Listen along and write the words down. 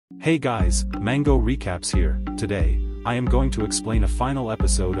Hey guys, Mango Recaps here. Today, I am going to explain a final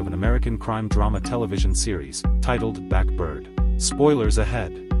episode of an American crime drama television series, titled Blackbird. Spoilers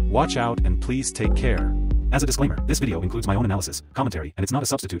ahead. Watch out and please take care. As a disclaimer, this video includes my own analysis, commentary, and it's not a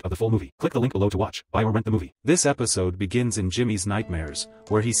substitute of the full movie. Click the link below to watch, buy or rent the movie. This episode begins in Jimmy's nightmares,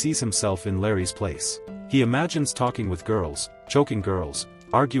 where he sees himself in Larry's place. He imagines talking with girls, choking girls,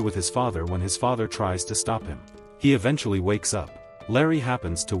 argue with his father when his father tries to stop him. He eventually wakes up. Larry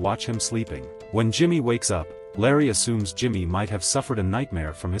happens to watch him sleeping. When Jimmy wakes up, Larry assumes Jimmy might have suffered a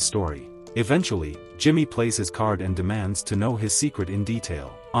nightmare from his story. Eventually, Jimmy plays his card and demands to know his secret in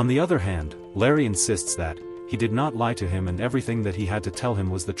detail. On the other hand, Larry insists that he did not lie to him and everything that he had to tell him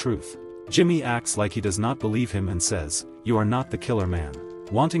was the truth. Jimmy acts like he does not believe him and says, "You are not the killer man."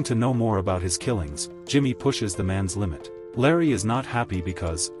 Wanting to know more about his killings, Jimmy pushes the man's limit. Larry is not happy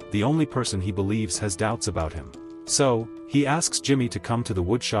because the only person he believes has doubts about him. So, he asks Jimmy to come to the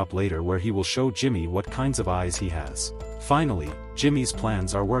woodshop later where he will show Jimmy what kinds of eyes he has. Finally, Jimmy's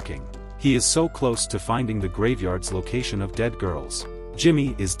plans are working. He is so close to finding the graveyard's location of dead girls.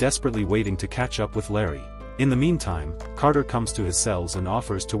 Jimmy is desperately waiting to catch up with Larry. In the meantime, Carter comes to his cells and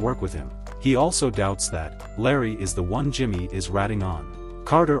offers to work with him. He also doubts that Larry is the one Jimmy is ratting on.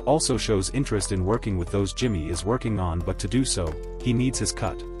 Carter also shows interest in working with those Jimmy is working on, but to do so, he needs his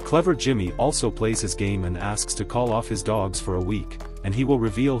cut. Clever Jimmy also plays his game and asks to call off his dogs for a week, and he will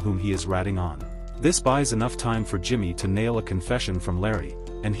reveal whom he is ratting on. This buys enough time for Jimmy to nail a confession from Larry,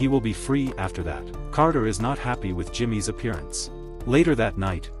 and he will be free after that. Carter is not happy with Jimmy's appearance. Later that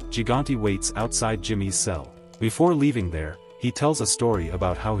night, Gigante waits outside Jimmy's cell. Before leaving there, he tells a story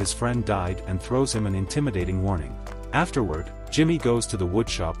about how his friend died and throws him an intimidating warning. Afterward, Jimmy goes to the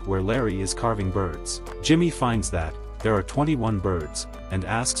woodshop where Larry is carving birds. Jimmy finds that there are 21 birds, and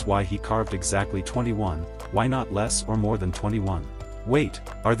asks why he carved exactly 21, why not less or more than 21? Wait,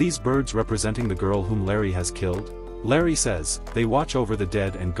 are these birds representing the girl whom Larry has killed? Larry says, they watch over the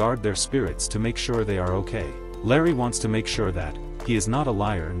dead and guard their spirits to make sure they are okay. Larry wants to make sure that he is not a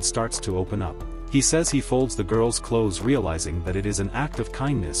liar and starts to open up. He says he folds the girl's clothes realizing that it is an act of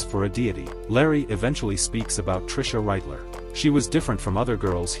kindness for a deity. Larry eventually speaks about Trisha Reitler. She was different from other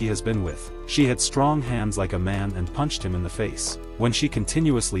girls he has been with. She had strong hands like a man and punched him in the face. When she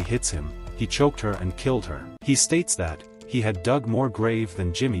continuously hits him, he choked her and killed her. He states that he had dug more grave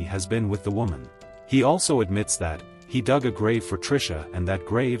than Jimmy has been with the woman. He also admits that he dug a grave for Trisha and that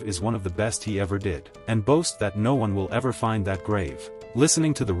grave is one of the best he ever did, and boasts that no one will ever find that grave.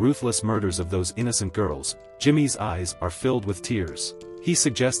 Listening to the ruthless murders of those innocent girls, Jimmy's eyes are filled with tears. He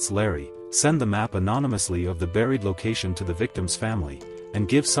suggests Larry send the map anonymously of the buried location to the victim's family, and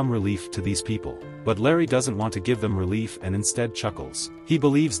give some relief to these people. But Larry doesn't want to give them relief and instead chuckles. He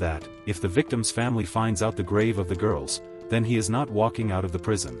believes that, if the victim's family finds out the grave of the girls, then he is not walking out of the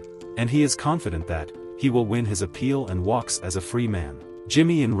prison. And he is confident that he will win his appeal and walks as a free man.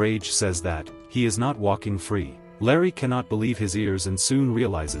 Jimmy in rage says that he is not walking free. Larry cannot believe his ears and soon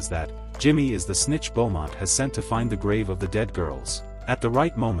realizes that Jimmy is the snitch Beaumont has sent to find the grave of the dead girls. At the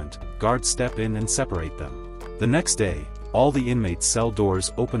right moment, guards step in and separate them. The next day, all the inmates' cell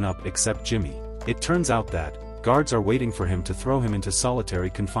doors open up except Jimmy. It turns out that guards are waiting for him to throw him into solitary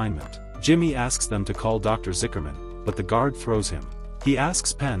confinement. Jimmy asks them to call Dr. Zickerman, but the guard throws him. He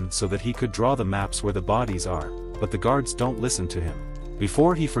asks Penn so that he could draw the maps where the bodies are, but the guards don't listen to him.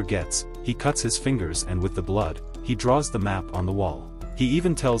 Before he forgets, he cuts his fingers and with the blood, he draws the map on the wall. He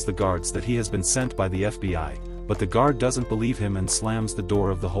even tells the guards that he has been sent by the FBI, but the guard doesn't believe him and slams the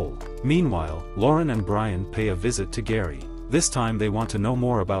door of the hole. Meanwhile, Lauren and Brian pay a visit to Gary. This time they want to know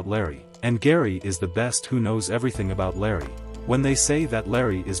more about Larry, and Gary is the best who knows everything about Larry. When they say that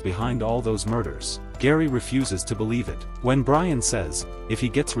Larry is behind all those murders, Gary refuses to believe it. When Brian says, if he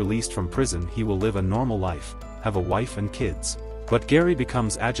gets released from prison he will live a normal life, have a wife and kids. But Gary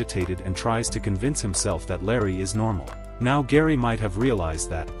becomes agitated and tries to convince himself that Larry is normal. Now Gary might have realized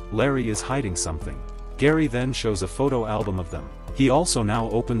that Larry is hiding something. Gary then shows a photo album of them. He also now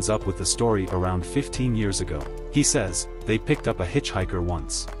opens up with the story around 15 years ago. He says, they picked up a hitchhiker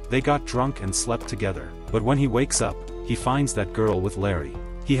once. They got drunk and slept together. But when he wakes up, he finds that girl with Larry.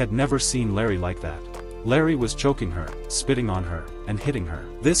 He had never seen Larry like that. Larry was choking her, spitting on her, and hitting her.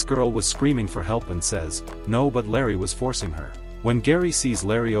 This girl was screaming for help and says, no, but Larry was forcing her. When Gary sees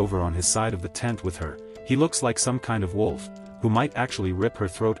Larry over on his side of the tent with her, he looks like some kind of wolf, who might actually rip her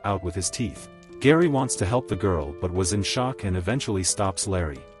throat out with his teeth. Gary wants to help the girl but was in shock and eventually stops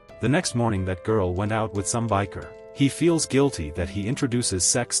Larry. The next morning that girl went out with some biker. He feels guilty that he introduces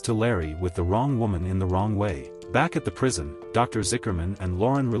sex to Larry with the wrong woman in the wrong way. Back at the prison, Dr. Zickerman and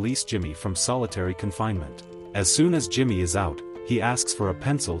Lauren release Jimmy from solitary confinement. As soon as Jimmy is out, he asks for a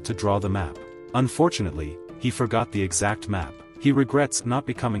pencil to draw the map. Unfortunately, he forgot the exact map. He regrets not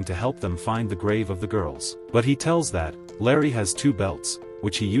becoming to help them find the grave of the girls. But he tells that Larry has 2 belts,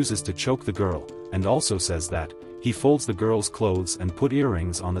 which he uses to choke the girl, and also says that he folds the girl's clothes and put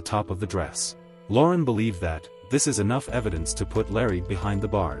earrings on the top of the dress. Lauren believed that this is enough evidence to put Larry behind the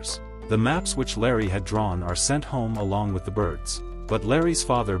bars. The maps which Larry had drawn are sent home along with the birds. But Larry's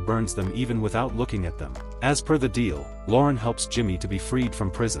father burns them even without looking at them. As per the deal, Lauren helps Jimmy to be freed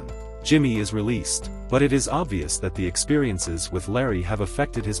from prison. Jimmy is released, but it is obvious that the experiences with Larry have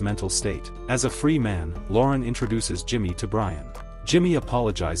affected his mental state. As a free man, Lauren introduces Jimmy to Brian. Jimmy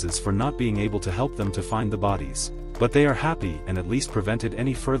apologizes for not being able to help them to find the bodies, but they are happy and at least prevented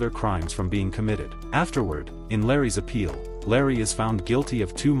any further crimes from being committed. Afterward, in Larry's appeal, Larry is found guilty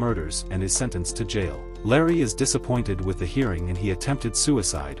of 2 murders and is sentenced to jail. Larry is disappointed with the hearing and he attempted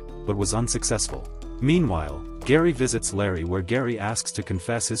suicide, but was unsuccessful. Meanwhile, Gary visits Larry where Gary asks to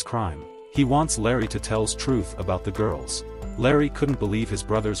confess his crime. He wants Larry to tell truth about the girls. Larry couldn't believe his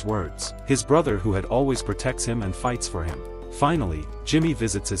brother's words. His brother who had always protects him and fights for him. Finally, Jimmy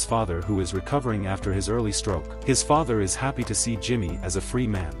visits his father who is recovering after his early stroke. His father is happy to see Jimmy as a free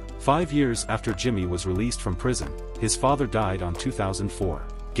man. 5 years after Jimmy was released from prison, his father died on 2004.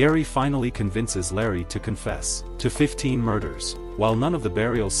 Gary finally convinces Larry to confess to 15 murders, while none of the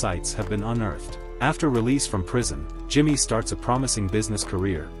burial sites have been unearthed. After release from prison, Jimmy starts a promising business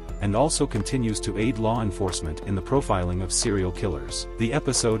career, and also continues to aid law enforcement in the profiling of serial killers. The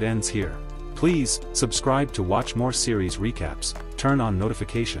episode ends here. Please, subscribe to watch more series recaps, turn on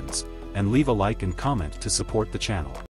notifications, and leave a like and comment to support the channel.